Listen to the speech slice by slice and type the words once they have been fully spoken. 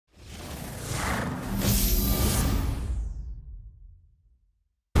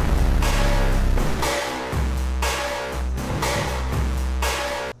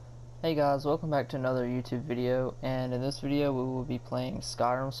Hey guys, welcome back to another YouTube video, and in this video we will be playing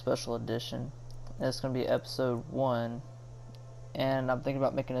Skyrim Special Edition. And it's going to be episode 1, and I'm thinking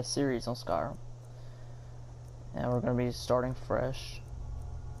about making a series on Skyrim. And we're going to be starting fresh.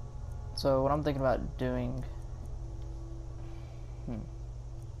 So what I'm thinking about doing,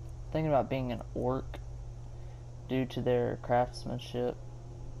 thinking about being an orc due to their craftsmanship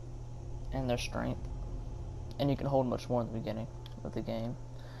and their strength. And you can hold much more in the beginning of the game.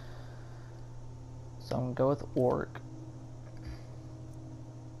 So I'm gonna go with orc.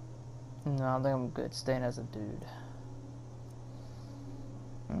 No, I think I'm good staying as a dude.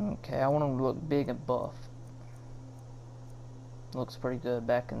 Okay, I want him to look big and buff. Looks pretty good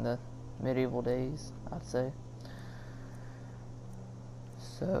back in the medieval days, I'd say.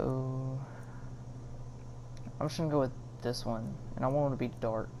 So I'm just gonna go with this one, and I want him to be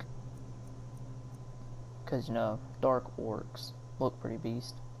dark. Cause you know, dark orcs look pretty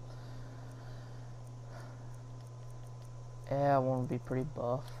beast. Yeah, I want to be pretty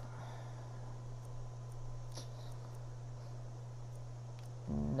buff.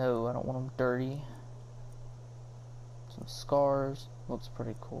 No, I don't want them dirty. Some scars. Looks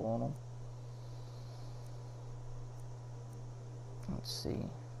pretty cool on them. Let's see.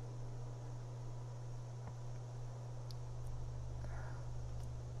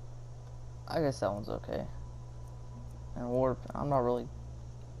 I guess that one's okay. And war, I'm not really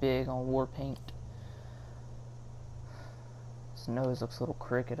big on war paint. His nose looks a little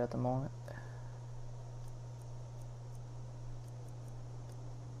crooked at the moment.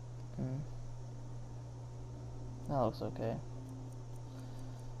 That looks okay.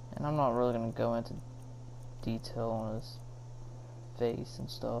 And I'm not really going to go into detail on his face and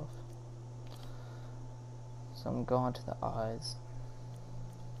stuff. So I'm going to the eyes.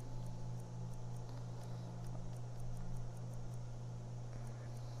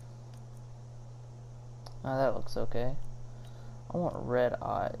 Now that looks okay. I want red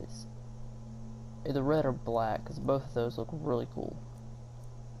eyes. Either red or black, because both of those look really cool.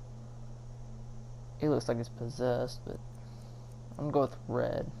 He looks like he's possessed, but I'm gonna go with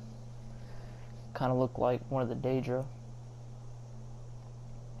red. Kind of look like one of the Daedra.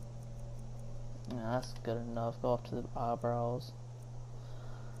 Yeah, that's good enough. Go off to the eyebrows.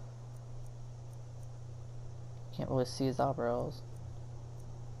 Can't really see his eyebrows.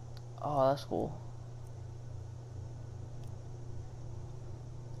 Oh, that's cool.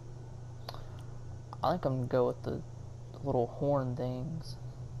 I think I'm gonna go with the little horn things.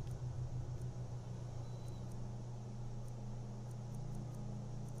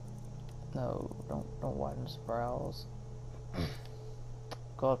 No, don't widen his brows.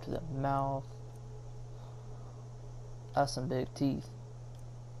 Go up to the mouth. That's some big teeth.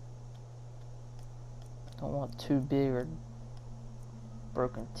 Don't want too big or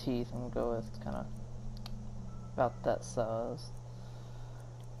broken teeth. I'm gonna go with kind of about that size.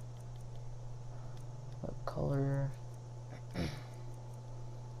 What color?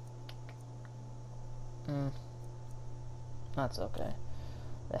 That's okay.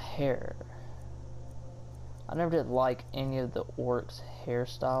 The hair. I never did like any of the orcs'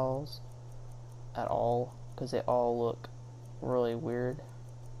 hairstyles at all, because they all look really weird.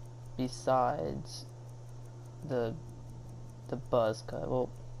 Besides the buzz cut. Well,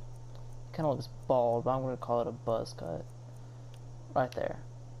 it kind of looks bald, but I'm going to call it a buzz cut. Right there.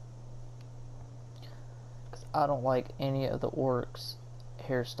 I don't like any of the orcs'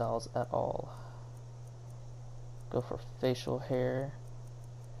 hairstyles at all. Go for facial hair.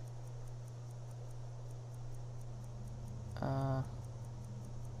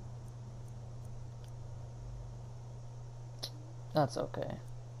 That's okay.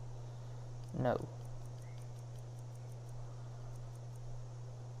 No.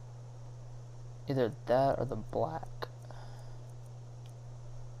 Either that or the black.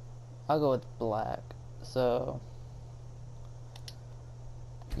 I'll go with black. So,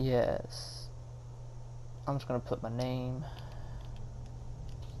 yes, I'm just gonna put my name.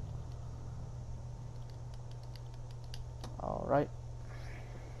 Alright.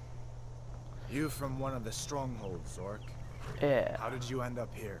 You from one of the strongholds, Orc? Yeah. How did you end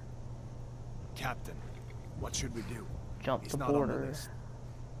up here? Captain, what should we do? Jump He's the not on the border. list.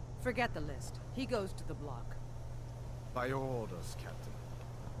 Forget the list. He goes to the block. By your orders, Captain.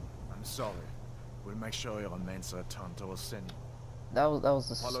 I'm sorry. We'll make sure he remains returned to Orsini. That was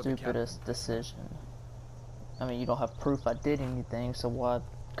the Follow the stupidest decision. I mean, you don't have proof I did anything, so why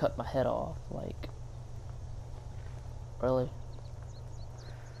cut my head off? Like, really?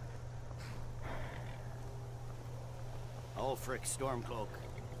 Ulfric Stormcloak.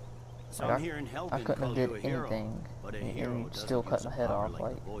 Some here in I Helgen couldn't have called you did a hero, anything, but a and hero you doesn't still cut use my a head power off. like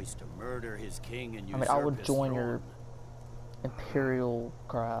Like, the voice to murder his king and I mean, usurp I would his join throne. your imperial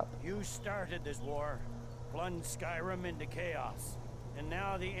crap. You started this war, plunged Skyrim into chaos, and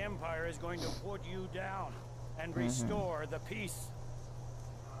now the Empire is going to put you down and restore the peace.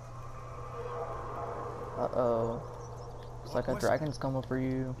 Uh-oh. Looks like a dragon's coming for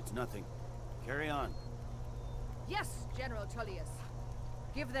you. It's nothing. Carry on. Yes, General Tullius.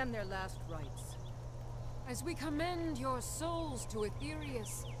 Give them their last rites. As we commend your souls to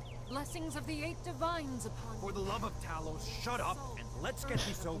Aetherius, blessings of the 8 divines upon you. For the love of Talos, shut up and let's get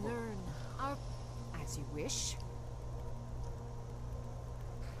this over. Learn our... As you wish.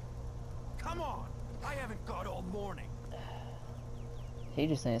 Come on! I haven't got all morning. He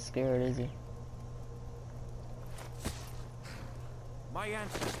just ain't scared, is he? My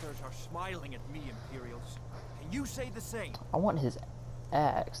ancestors are smiling at me, Imperials. Can you say the same? I want his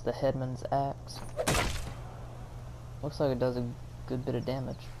axe, the headman's axe. Looks like it does a good bit of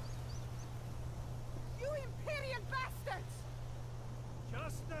damage. You Imperial bastards!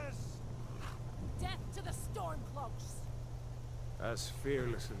 Justice! Death to the Stormcloaks! As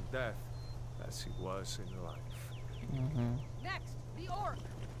fearless in death as he was in life. Next, the orc.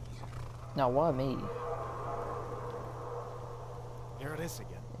 Now, why me? Here it is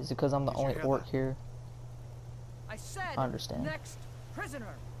again. Is it because I'm the Did you only hear orc that? here? I said. I understand. Next,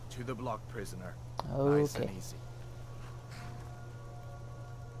 prisoner. To the block, prisoner. Nice and Okay. easy.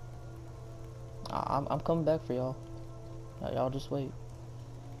 I'm coming back for y'all. Y'all just wait.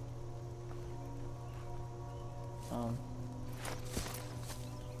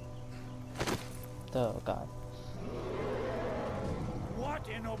 Oh god. What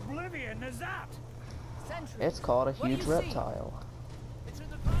in oblivion is that? Sentry. It's called a What do huge you see? reptile. It's in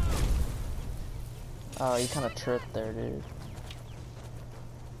the town. Oh, you kind of tripped there, dude.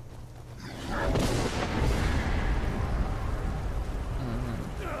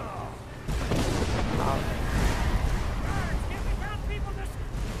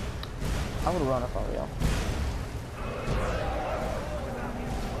 I would run if I were y'all.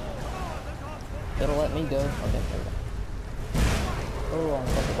 It'll let me go. Okay, there we go. Oh, I'm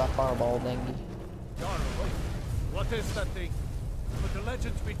fucking got fireball thingy. What is that thing? Could the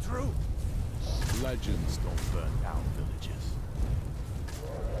legends be true? Legends don't burn down villages.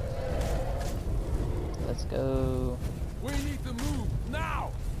 Let's go. We need to move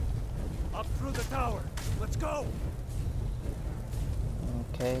now! Up through the tower. Let's go!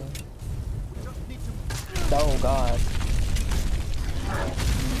 Okay. We just need to... Oh god.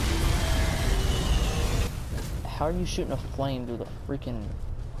 How are you shooting a flame through the freaking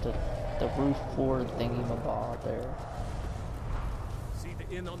the roof floor thingy mabob there? See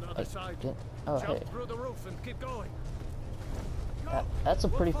the inn on the other Like, side? oh Jump hey. through the roof and keep going. That's a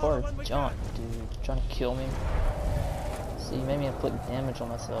pretty We'll far follow when we jump, can. dude. Trying to kill me. See, you made me inflict damage on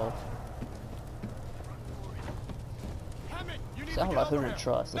myself. Hammond, you need So I don't know to who get to over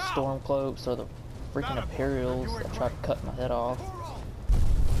trust, the here. Now! Stormcloaks or the freaking Imperials that tried to cut my head off.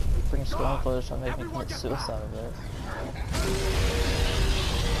 Freaking Stormcloaks trying to make me Everyone commit get suicide over there.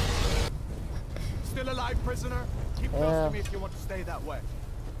 Still alive, prisoner? Keep close Yeah. to me if you want to stay that way.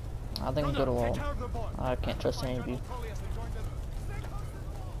 I think I'm good alone. Take care of the boy. I can't trust any of you. General Tullius and join the- Stay close to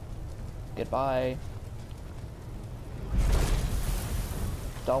the wall. Goodbye.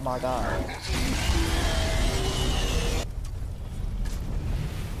 Oh my god.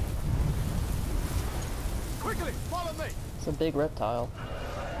 Quickly, follow me! It's a big reptile.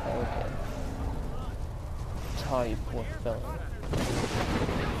 Okay. Oh, you poor fella.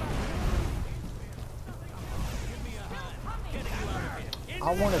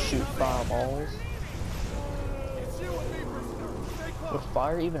 I want to shoot fireballs. It's you and me, prisoner. Stay close. Would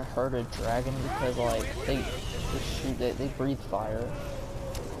fire even hurt a dragon? Because like they breathe fire.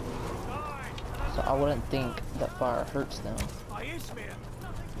 So I wouldn't think that fire hurts them.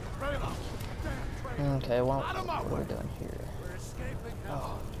 Okay, well, what are we doing here?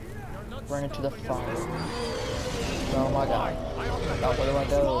 Oh, run into the fire. Oh my god. Now where do I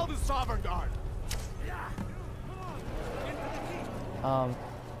go? the Sovereign Guard.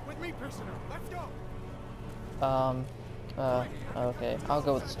 With me, prisoner. Let's go. Okay. I'll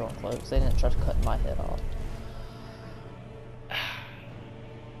go with the Stormcloaks. They didn't try to cut my head off.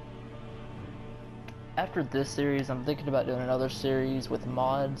 After this series, I'm thinking about doing another series with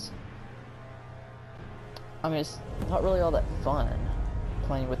mods. I mean, it's not really all that fun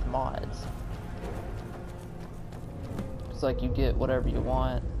playing with mods. It's like you get whatever you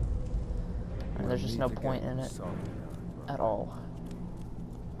want, and there's just no point in it at all.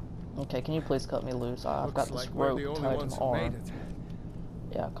 Okay, can you please cut me loose? I've got this rope tied to my arm.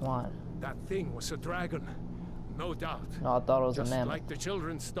 Yeah, come on. That thing was a dragon. No doubt. No, I thought it was a Just mammoth. like the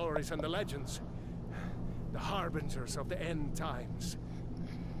children's stories and the legends. The harbingers of the end times.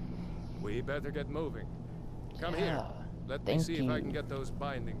 We better get moving. Come here. Yeah, Let me thank see if I can you. get those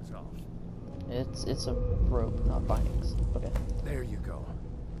bindings off. It's a rope, not bindings. Okay. There you go.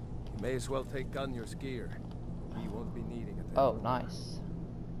 You may as well take Gunjar's gear. He won't be needing it. Oh, nice.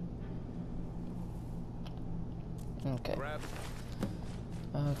 Okay. Grab.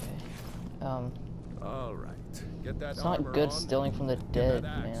 Okay. All right. Get that It's not armor good on. stealing from the Get dead,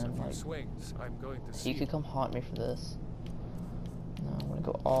 that axe man. a few Like, swings. I'm going to he see. could come haunt me for this. No, I'm gonna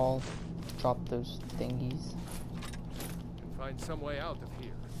go all drop those thingies. And find some way out of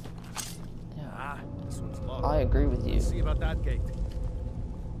here. Yeah. Ah, this one's locked. I agree with you. Let's see about that gate.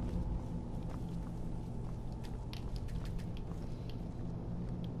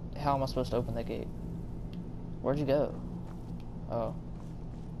 How am I supposed to open the gate? Where'd you go? Oh,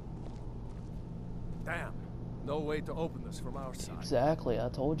 Damn. No way to open this from our side. exactly. I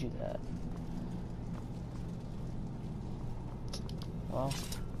told you that. Well,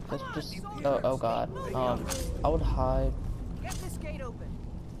 let's just. Oh God. I would hide. Get this gate open.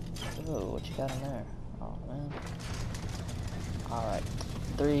 Ooh, what you got in there? Oh man. All right.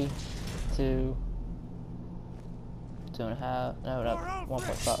 3, 2, 2.5. No,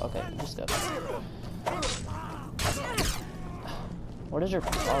 1.5. Okay, just go. What is your?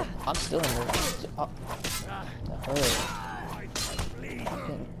 Oh, I'm still in your. Oh, that hurt.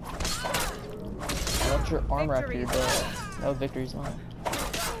 I left your armor after you're dead. No, victory's mine.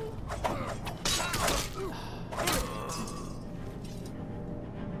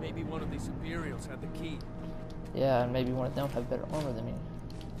 Maybe one of these Imperials had the key. Yeah, and maybe one of them have better armor than me.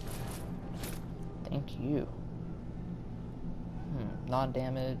 Thank you.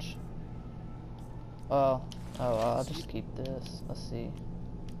 Non-damage. Well, I'll just keep this. Let's see.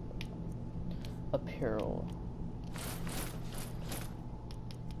 Apparel.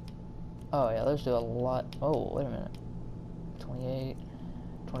 Oh yeah, those do a lot. Oh, wait a minute. 28,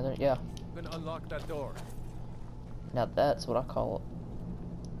 23, yeah. I'm gonna unlock that door. Now that's what I call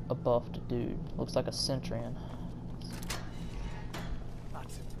a buffed dude. Looks like a Centurion.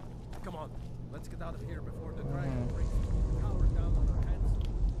 That's it. Come on. Let's get out of here before the dragon brings towers down on our heads.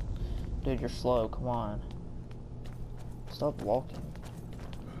 Dude, you're slow, come on. Stop walking.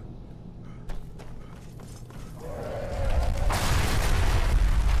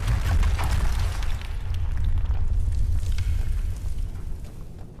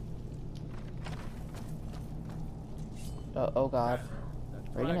 Oh God.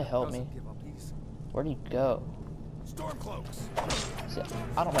 Are you gonna help me? Where'd he go? Stormcloaks. See,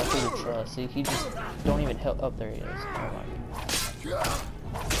 I don't know who to trust. See, he just don't even help. Oh, there he is.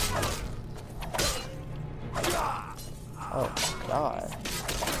 Oh my God.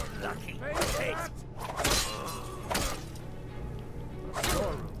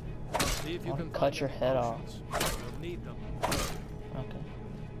 See if I you want can to cut find your any head off. potions. You'll need them. Okay.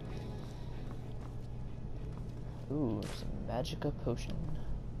 Ooh, some Magica potion.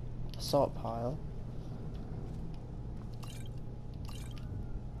 Assault pile.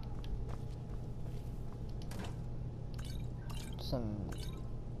 Some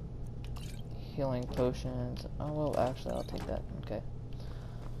healing potions. Oh well, actually, I'll take that. Okay.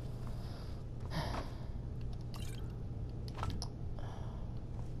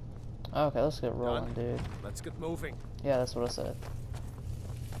 Okay, let's get rolling, dude. Let's get moving. Yeah, that's what I said.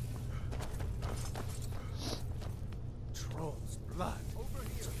 Troll's blood.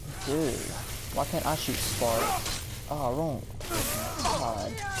 Dude, why can't I shoot sparks? Oh, wrong.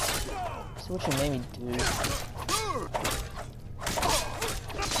 God. See what you made me do?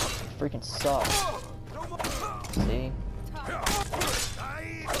 Freaking suck. See?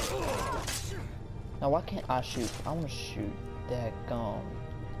 Now why can't I shoot? I want to shoot that gum.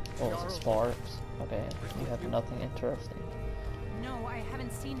 Oh, is it sparks? Okay, you have nothing interesting. No, I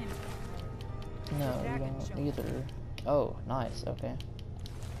haven't seen him. No, you don't either. Oh, nice, okay.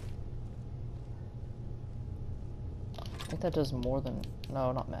 I think that does more than...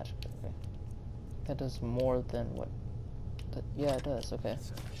 No, not magic, okay. That does more than what... Yeah, it does, okay.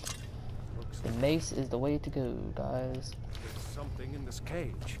 The mace is the way to go, guys. There's something in this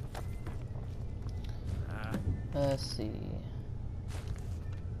cage. Let's see.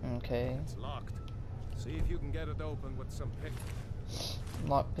 Okay. It's locked. See if you can get it open with some pick.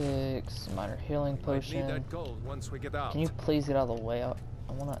 Lockpicks, minor healing Might need potion. that gold once we get out. Can you please get out of the way? I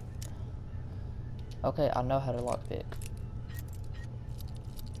wanna... Okay, I know how to lockpick.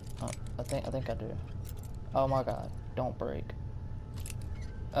 Oh, I think I do. Oh my God, don't break.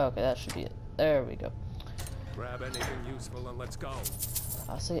 Okay, that should be it. There we go. Grab anything useful and let's go.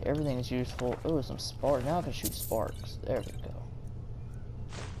 I say everything is useful. Oh, some sparks. Now I can shoot sparks. There we go.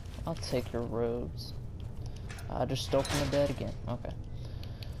 I'll take your robes. I just stole from the dead again. Okay.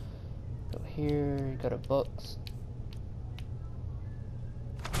 Go here. Go to books.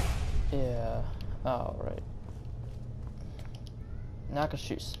 Yeah. Alright. Now I can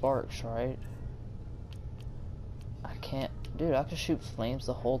shoot sparks, right? I can't. Dude, I can shoot flames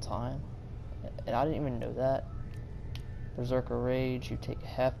the whole time. And I didn't even know that. Berserker Rage, you take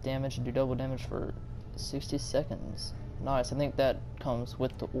half damage and do double damage for 60 seconds. Nice, I think that comes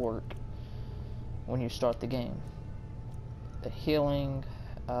with the orc when you start the game. The healing,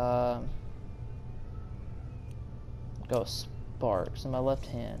 go sparks in my left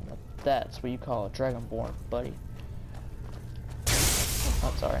hand. That's what you call a dragonborn, buddy.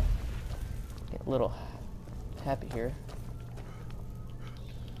 I'm sorry. Get a little happy here.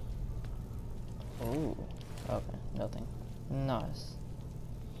 Ooh, okay, nothing. Nice.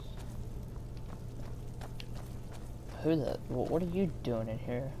 What are you doing in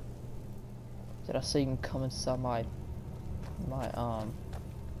here? Did I say you can come inside my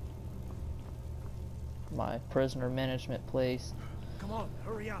prisoner management place? Come on,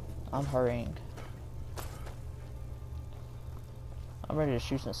 hurry up. I'm hurrying. I'm ready to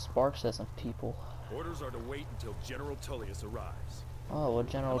shoot some sparks at some people. Orders are to wait until General Tullius arrives. Oh, well,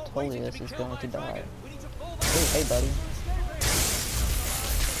 General Tullius is going to die. Oh, hey, buddy.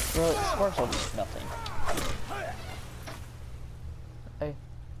 Bro, sparks will do nothing. Hey.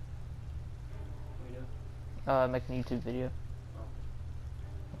 Making a YouTube video.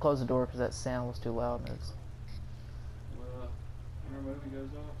 Close the door because that sound was too loud. And it's... When our movie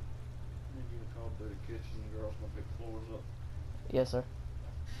goes off, I need you to call through the kitchen. The girls gonna pick floors up. Yes, sir.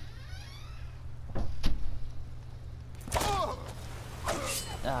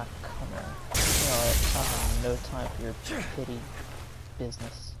 Ah, come on. You know what? I have no time for your pity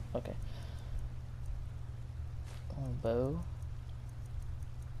business. Okay. Bow.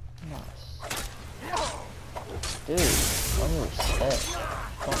 Nice. Dude, on your respect.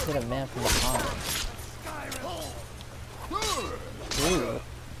 Don't hit a man from behind. Dude,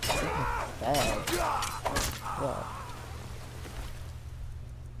 this is bad. What?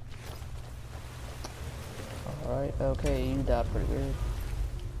 Alright, okay, you died pretty good.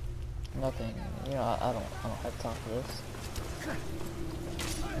 Nothing, you know, I don't have time for this.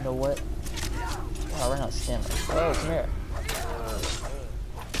 You know what? Oh, I ran out of stamina. Oh, come here.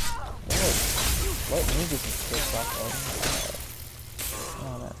 Let me get some kills off of him.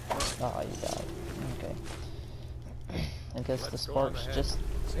 No, no. Oh, you died. Okay. I guess the sparks just...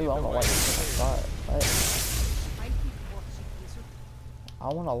 Ooh, I wanna light this on fire.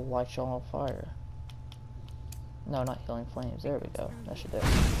 I wanna light y'all on fire. No, not healing flames. There we go. That should do it.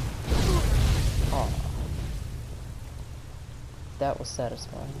 Oh. That was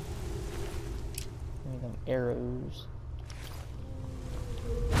satisfying. Give me them arrows.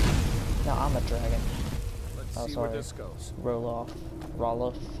 No, I'm a dragon. Let's see where this goes. Roloff,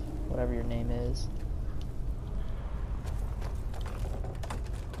 whatever your name is.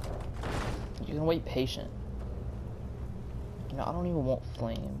 You can wait patient. You know, I don't even want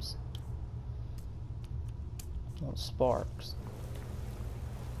flames. I want sparks.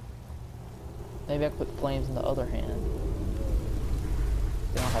 Maybe I could put flames in the other hand.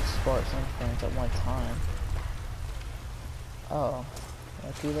 They don't have sparks and flames at one time. Oh,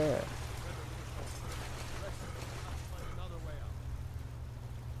 looky there.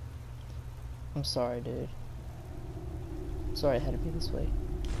 I'm sorry, dude. Sorry it had to be this way.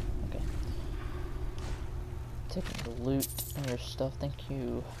 Okay. Taking the loot and your stuff, thank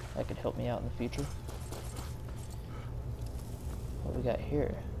you. That could help me out in the future. What we got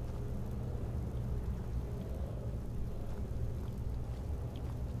here?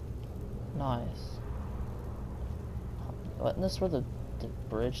 Nice. Wasn't this where the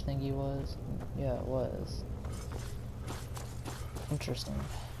bridge thingy was? Yeah, it was. Interesting.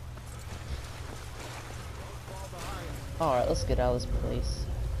 Alright, let's get out of this place.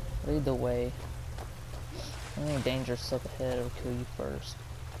 Lead the way. Any danger stuff ahead will kill you first.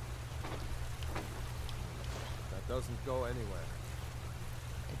 That doesn't go anywhere.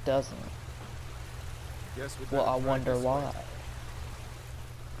 It doesn't. Guess we Well, better I wonder practice why. later.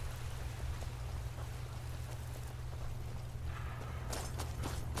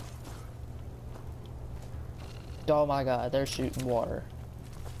 Oh my god, they're shooting water.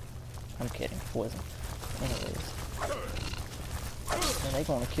 I'm kidding, poison. Anyways. Man, they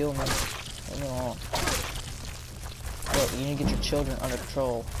gonna kill me. Leave me alone. Look, you need to get your children under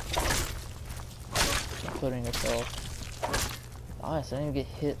control. Including yourself. Honestly, I didn't even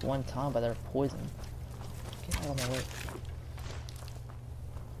get hit one time by their poison. Get out of my way.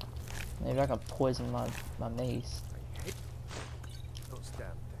 Maybe I can poison my mace. I hate those damn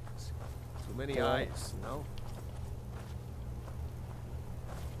things. Too many Yeah. eyes, you know?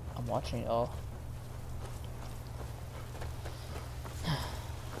 I'm watching y'all.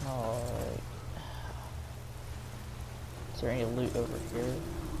 Alright. Is there any loot over here?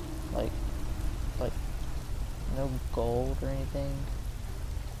 Like no gold or anything?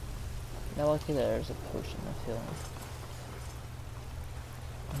 Now lucky there's a potion of healing.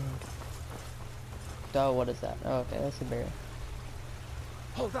 Oh, what is that? Oh, okay, that's a bear.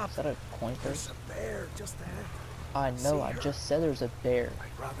 Hold up! Is that a pointer? There's a bear just ahead. I know, I just said there's a bear.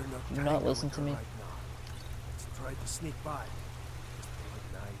 I'd rather not You not tangle listen with to her me? right now. Let's try to sneak by. Just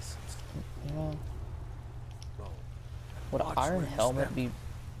look nice and You know, slow. would an Watch iron where you helmet step. be,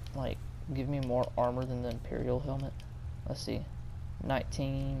 like, give me more armor than the Imperial helmet? Let's see.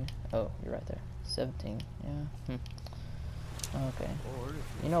 19. Oh, you're right there. 17. Yeah. Okay. Or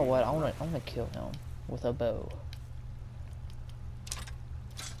if You know what? I wanna kill him with a bow.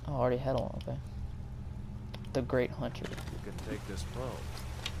 Oh, I already had one. Okay. The Great Hunter. you can take this bow.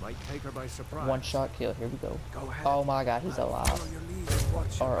 Might take her by surprise. One shot kill. Here we go. Go ahead. Oh my God, he's alive. Follow your lead and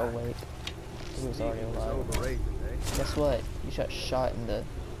watch your Or back. awake. He was already Speed was alive. overrated, eh? Guess what? You got shot in the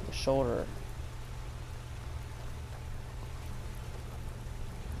shoulder.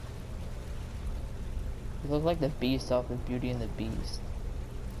 You look like the Beast off of Beauty and the Beast.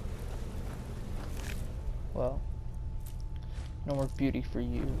 Well, no more beauty for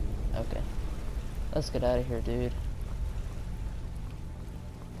you. Okay. Let's get out of here, dude.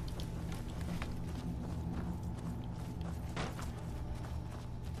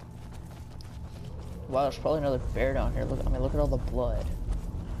 Wow, there's probably another bear down here. Look, I mean, look at all the blood.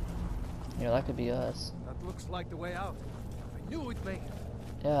 You know, that could be us. That looks like the way out. I knew we'd make it.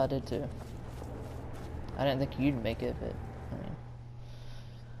 Yeah, I did too. I didn't think you'd make it, but I mean,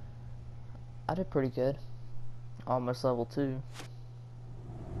 I did pretty good. Almost level 2.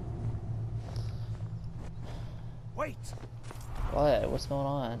 Wait! What? What's going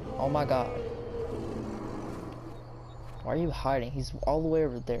on? Oh my God. Why are you hiding? He's all the way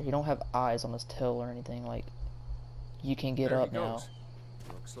over there. He don't have eyes on his tail or anything. Like, you can get There up he now. goes.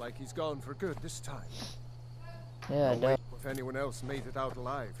 Looks like he's gone for good this time. Yeah, No duh. wait if anyone else made it out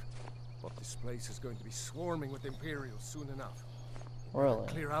alive. But this place is going to be swarming with Imperials soon enough. Really?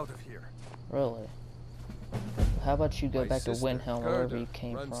 Clear out of here. Really? How about you go My back to sister, Windhelm, or wherever Gerda, you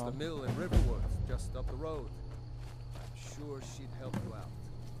came runs the from? mill in Riverwood, just up the road. I'm sure she'd help you out.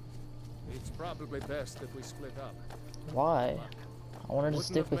 It's probably best if we split up. Why? I wanted to Wouldn't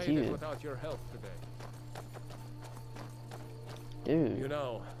stick have with made it you. without your help today. Dude, You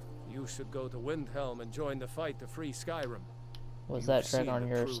know, you should go to Windhelm and join the fight to free Skyrim. was you've that seen dragon on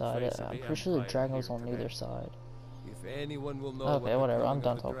the your true side? face of I'm the pretty sure the Empire dragon was here on today. neither side. If anyone will know Okay, what the whatever, I'm coming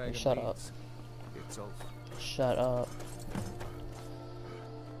done of the talking. dragon Shut up. means, it's over. Shut up.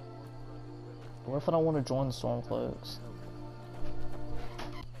 What if I don't want to join the Stormcloaks?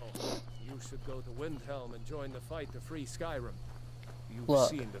 You should go to Windhelm and join the fight to free Skyrim. You've Look,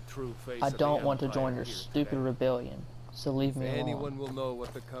 seen the true face I of the don't want to Empire join your here stupid today. rebellion, so leave If me anyone alone. will know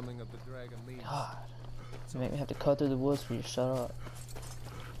what the coming of the dragon means. God, you make me have to cut through the woods for you to shut up.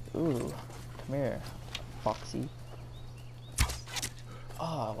 Ooh, come here, Foxy.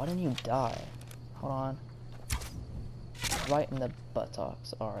 Oh, why didn't you die? Hold on. Right in the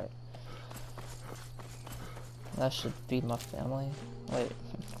buttocks. Alright. That should feed my family. Wait,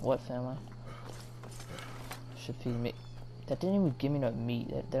 what family? Should feed me. That didn't even give me no meat.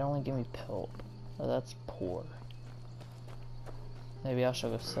 They only give me pelt. Oh, that's poor. Maybe I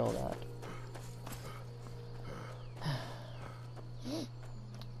should go sell that.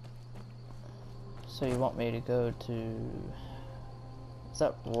 So you want me to go to... Is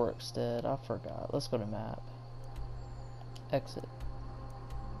that Rorikstead? I forgot. Let's go to map. Exit.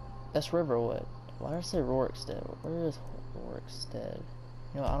 That's Riverwood. Why did I say Rorikstead? Where is Rorikstead?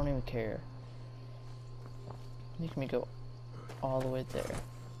 You know what? I don't even care. Make me go all the way there.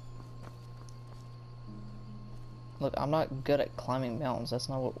 Look, I'm not good at climbing mountains. That's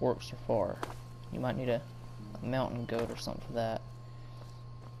not what orcs are for. You might need a mountain goat or something for that.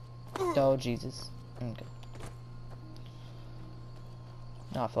 Oh, Jesus. Okay.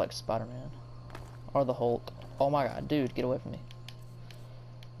 Now I feel like Spider-Man. Or the Hulk. Oh my God, dude, get away from me.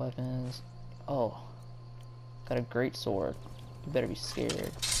 Weapons. Oh. Got a great sword. You better be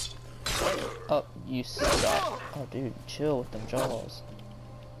scared. Oh, you suck. Oh, dude, chill with them jaws.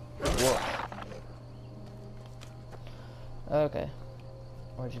 Whoa. Okay.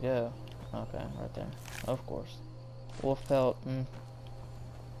 Where'd you go? Okay, right there. Of course. Wolf pelt.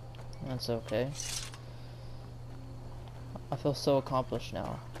 That's okay. I feel so accomplished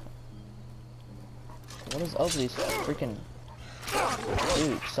now. What is up with these freaking...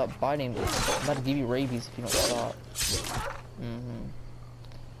 Dude, stop biting me. I'm about to give you rabies if you don't stop.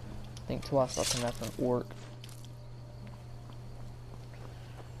 Think twice about coming after an orc.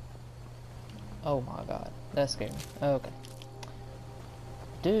 Oh my god. That scared me. Okay.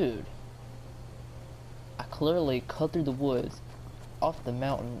 Dude. I clearly cut through the woods, off the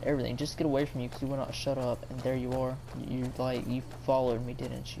mountain, everything, just to get away from you because you would not shut up, and there you are. You followed me,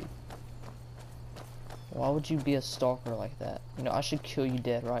 didn't you? Why would you be a stalker like that? You know, I should kill you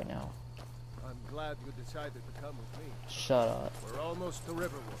dead right now. I'm glad you decided to come with me. Shut up. We're almost to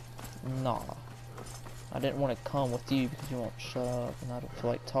Riverwood. Nah. I didn't want to come with you because you won't shut up, and I don't feel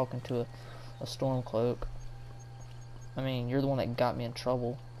like talking to a stormcloak. I mean, you're the one that got me in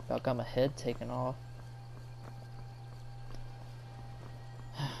trouble. I got my head taken off.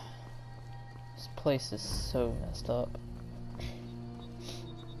 This place is so messed up.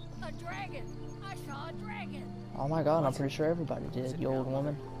 A dragon! I saw a dragon! Oh my god, I'm pretty sure everybody did, you old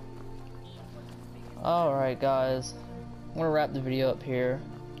woman. Alright guys, I'm gonna wrap the video up here,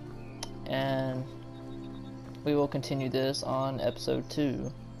 and we will continue this on episode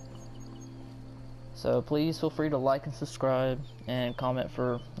 2. So please feel free to like and subscribe, and comment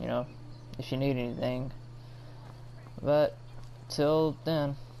for, you know, if you need anything. But till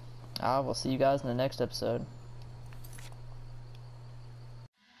then, I will see you guys in the next episode.